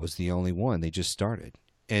 that was the only one. They just started.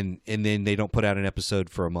 And then they don't put out an episode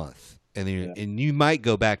for a month. And then, and you might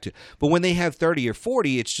go back to, but when they have 30 or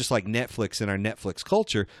 40, it's just like Netflix in our Netflix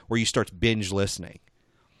culture, where you start binge listening.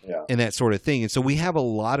 Yeah. And that sort of thing. And so we have a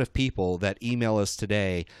lot of people that email us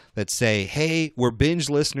today that say, hey, we're binge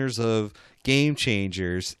listeners of Game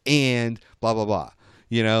Changers and blah, blah, blah,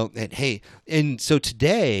 and hey, and so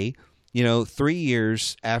today, 3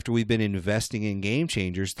 years after we've been investing in Game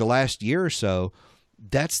Changers, the last year or so,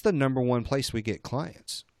 that's the number one place we get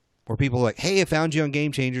clients. Where people are like, hey, I found you on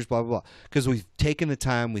Game Changers, blah, blah, blah. Because we've taken the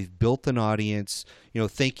time, we've built an audience.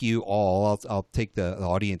 Thank you all. I'll take the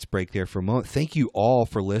audience break there for a moment. Thank you all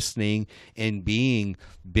for listening and being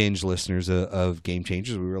binge listeners of Game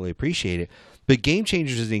Changers. We really appreciate it. But Game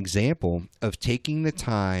Changers is an example of taking the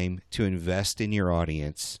time to invest in your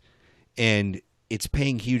audience, and it's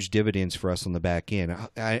paying huge dividends for us on the back end.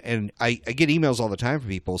 I get emails all the time from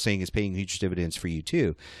people saying it's paying huge dividends for you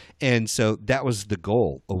too. And so that was the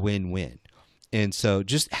goal, a win-win. And so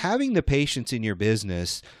just having the patience in your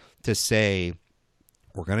business to say,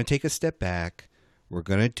 we're going to take a step back. We're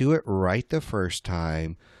going to do it right the first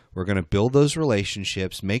time. We're going to build those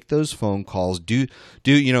relationships, make those phone calls, do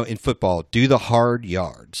in football, do the hard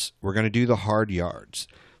yards. We're going to do the hard yards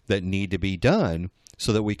that need to be done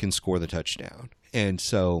so that we can score the touchdown. And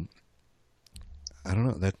so, I don't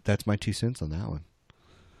know. That's my 2 cents on that one.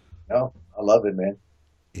 No, I love it, man.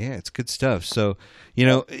 Yeah, it's good stuff. So,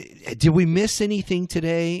 did we miss anything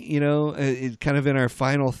today? Kind of in our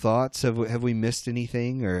final thoughts, have we missed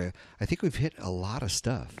anything? Or I think we've hit a lot of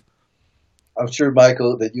stuff. I'm sure,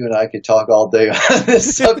 Michael, that you and I could talk all day on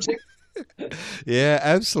this subject. Yeah,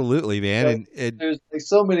 absolutely, man. And there's like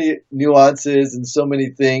so many nuances and so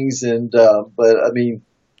many things, but I mean,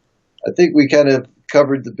 I think we kind of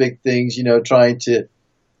covered the big things. Trying to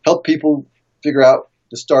help people figure out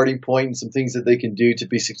the starting point and some things that they can do to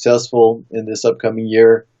be successful in this upcoming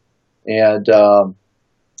year. And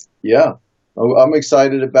yeah, I'm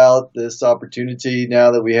excited about this opportunity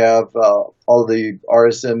now that we have all the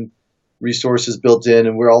RSM resources built in,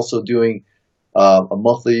 and we're also doing a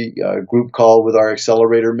monthly group call with our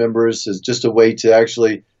accelerator members as just a way to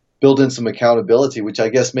actually build in some accountability, which I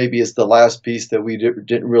guess maybe is the last piece that we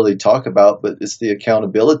didn't really talk about, but it's the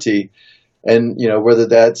accountability. And, whether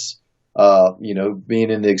that's,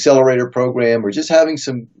 being in the accelerator program or just having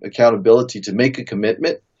some accountability to make a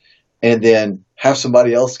commitment and then have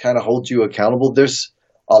somebody else kind of hold you accountable. There's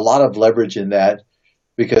a lot of leverage in that,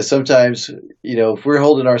 because sometimes, if we're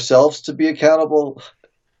holding ourselves to be accountable,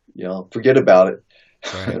 forget about it.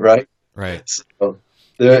 Right. Right.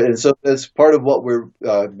 So that's part of what we're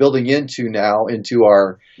building into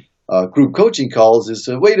our group coaching calls, is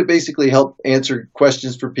a way to basically help answer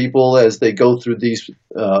questions for people as they go through these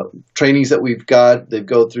trainings that we've got. They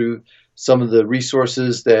go through some of the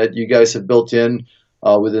resources that you guys have built in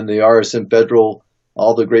within the RSM Federal,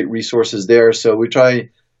 all the great resources there. So we try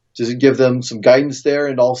to give them some guidance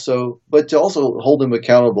there, but to also hold them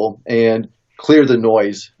accountable and clear the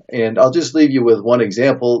noise. And I'll just leave you with one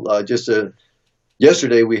example.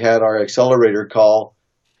 Yesterday we had our accelerator call,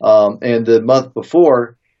 and the month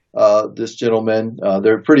before, this gentleman,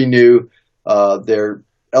 they're pretty new. They're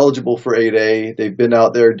eligible for 8A. They've been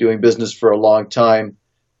out there doing business for a long time.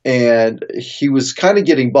 And he was kind of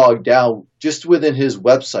getting bogged down just within his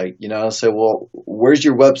website. I said, well, where's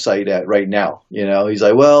your website at right now? He's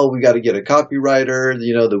like, well, we got to get a copywriter.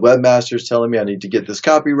 The webmaster's telling me I need to get this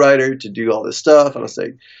copywriter to do all this stuff. And I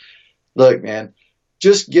say, look, man,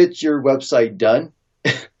 just get your website done,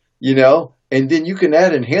 and then you can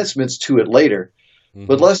add enhancements to it later. Mm-hmm.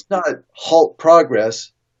 But let's not halt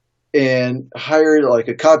progress and hire like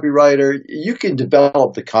a copywriter. You can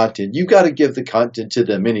develop the content. You got to give the content to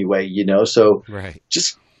them anyway, so right.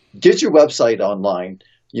 Just get your website online,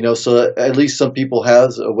 so at least some people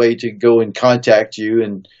have a way to go and contact you.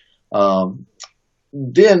 And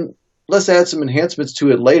then let's add some enhancements to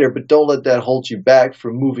it later, but don't let that hold you back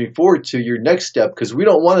from moving forward to your next step, because we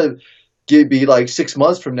don't want to be like 6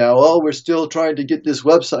 months from now, we're still trying to get this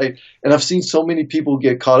website. And I've seen so many people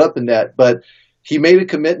get caught up in that. But he made a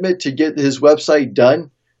commitment to get his website done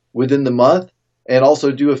within the month and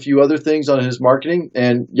also do a few other things on his marketing.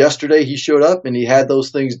 And yesterday he showed up and he had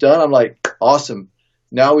those things done. I'm like, awesome.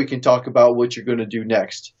 Now we can talk about what you're going to do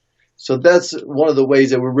next. So that's one of the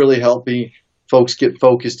ways that we're really helping folks get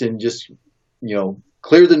focused and just,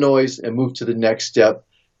 clear the noise and move to the next step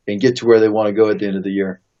and get to where they want to go at the end of the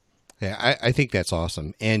year. Yeah, I think that's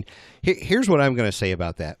awesome. And here's what I'm going to say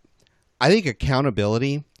about that. I think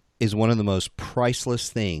accountability is one of the most priceless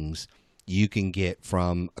things you can get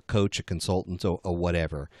from a coach, a consultant, or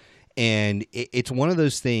whatever. And it's one of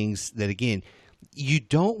those things that, again, you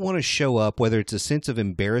don't want to show up, whether it's a sense of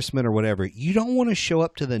embarrassment or whatever, you don't want to show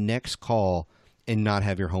up to the next call and not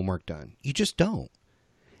have your homework done. You just don't.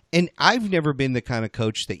 And I've never been the kind of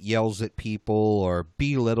coach that yells at people or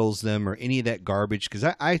belittles them or any of that garbage, because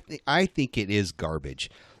I think it is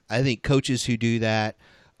garbage. I think coaches who do that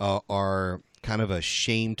are kind of a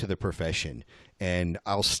shame to the profession, and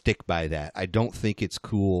I'll stick by that. I don't think it's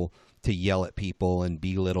cool to yell at people and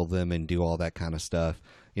belittle them and do all that kind of stuff.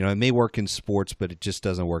 It may work in sports, but it just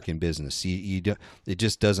doesn't work in business. It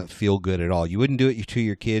just doesn't feel good at all. You wouldn't do it to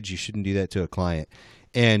your kids. You shouldn't do that to a client.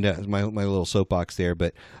 And my little soapbox there,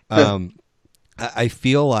 but I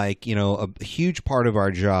feel like a huge part of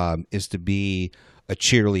our job is to be a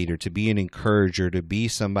cheerleader, to be an encourager, to be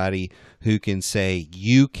somebody who can say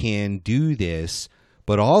you can do this,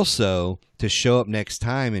 but also to show up next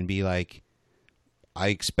time and be like, I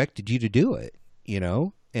expected you to do it,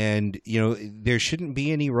 And, there shouldn't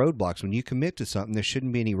be any roadblocks. When you commit to something, there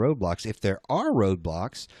shouldn't be any roadblocks. If there are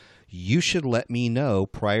roadblocks, you should let me know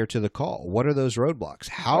prior to the call. What are those roadblocks?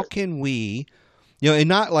 How can we, and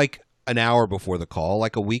not like an hour before the call,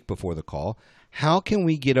 like a week before the call, how can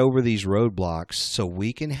we get over these roadblocks so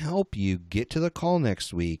we can help you get to the call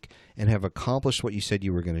next week and have accomplished what you said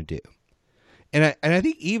you were going to do? And I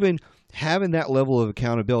think even having that level of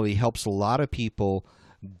accountability helps a lot of people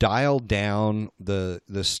dial down the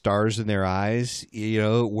stars in their eyes,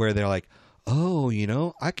 where they're like,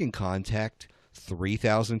 oh, I can contact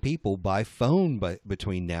 3,000 people by phone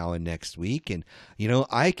between now and next week, and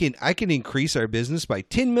I can increase our business by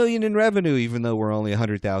 10 million in revenue, even though we're only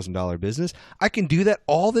 $100,000 business. I can do that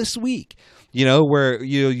all this week. Where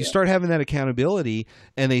you start having that accountability,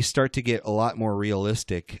 and they start to get a lot more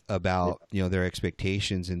realistic about their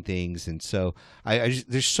expectations and things. And so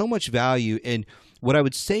there's so much value. And what I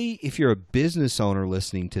would say, if you're a business owner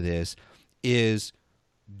listening to this, is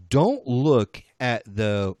don't look at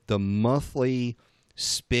the monthly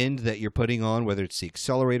spend that you're putting on, whether it's the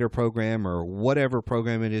accelerator program or whatever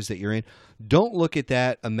program it is that you're in. Don't look at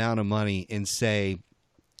that amount of money and say,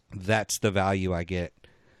 that's the value I get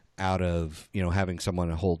out of, having someone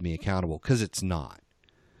to hold me accountable, because it's not.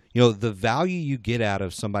 The value you get out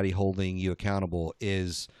of somebody holding you accountable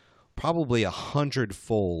is probably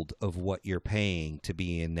 100-fold of what you're paying to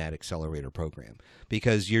be in that accelerator program,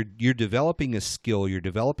 because you're developing a skill, you're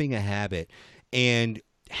developing a habit, and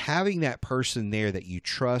having that person there that you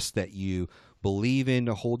trust, that you believe in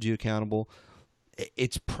to hold you accountable,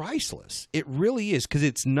 it's priceless. It really is, because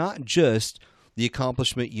it's not just the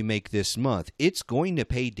accomplishment you make this month. It's going to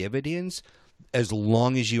pay dividends as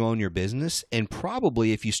long as you own your business, and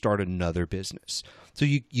probably if you start another business. So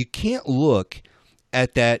you can't look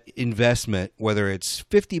at that investment, whether it's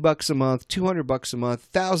 $50 a month, $200 a month,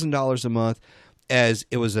 $1,000 a month, as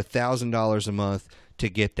it was $1,000 a month to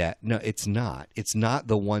get that. No, it's not. It's not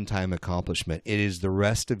the one-time accomplishment. It is the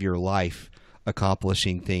rest of your life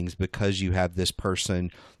accomplishing things because you have this person,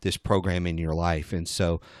 this program in your life. And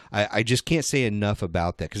so I just can't say enough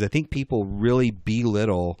about that, because I think people really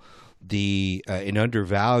belittle and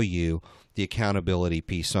undervalue the accountability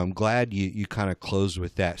piece. So I'm glad you kind of closed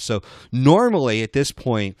with that. So normally at this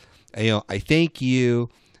point, I thank you.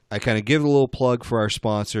 I kind of give a little plug for our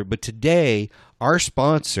sponsor, but today our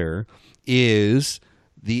sponsor is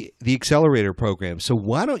the Accelerator program. So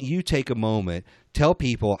why don't you take a moment, tell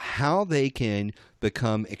people how they can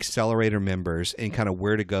become Accelerator members and kind of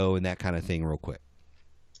where to go and that kind of thing real quick.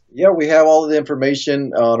 Yeah, we have all of the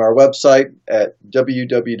information on our website at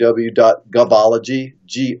www.govology,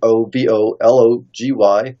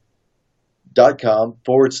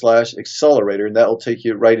 govology.com/accelerator. And that will take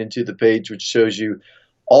you right into the page, which shows you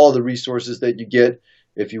all of the resources that you get.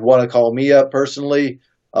 If you want to call me up personally,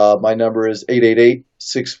 my number is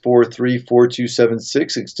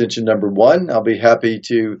 888-643-4276, extension number 1. I'll be happy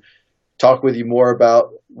to talk with you more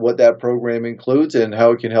about what that program includes and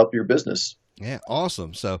how it can help your business. Yeah,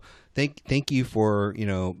 awesome. So thank you for,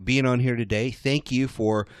 being on here today. Thank you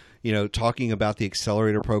for, talking about the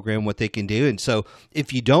Accelerator program, what they can do. And so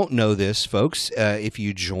if you don't know this, folks, if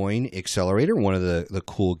you join Accelerator, one of the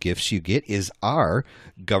cool gifts you get is our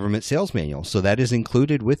government sales manual. So that is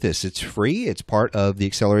included with this. It's free. It's part of the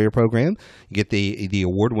Accelerator program. You get the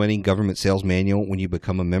award-winning government sales manual when you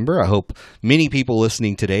become a member. I hope many people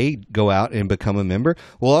listening today go out and become a member.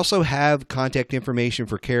 We'll also have contact information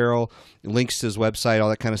for Carol, links to his website, all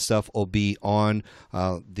that kind of stuff will be on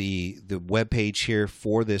the webpage here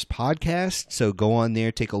for this podcast. So go on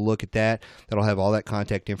there, take a look at that. That'll have all that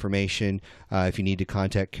contact information if you need to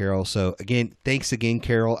contact Carol. So again, thanks again,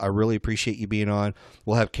 Carol. I really appreciate you being on.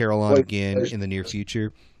 We'll have Carol on again in the near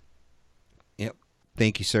future. Yep.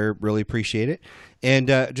 Thank you, sir. Really appreciate it. And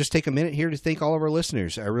just take a minute here to thank all of our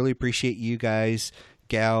listeners. I really appreciate you guys,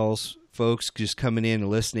 gals, folks, just coming in and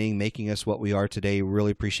listening, making us what we are today.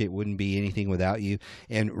 Really appreciate it. Wouldn't be anything without you.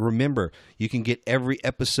 And remember, you can get every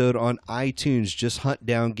episode on iTunes. Just hunt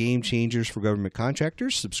down Game Changers for Government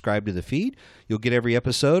Contractors. Subscribe to the feed. You'll get every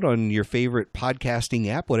episode on your favorite podcasting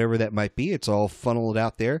app, whatever that might be. It's all funneled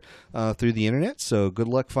out there through the internet. So good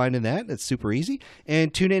luck finding that. It's super easy.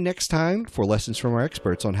 And tune in next time for lessons from our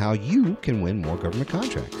experts on how you can win more government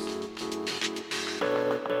contracts.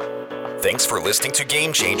 Thanks for listening to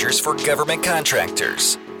Game Changers for Government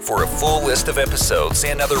Contractors. For a full list of episodes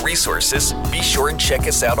and other resources, be sure and check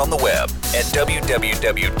us out on the web at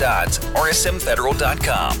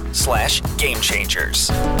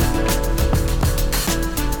www.rsmfederal.com/gamechangers.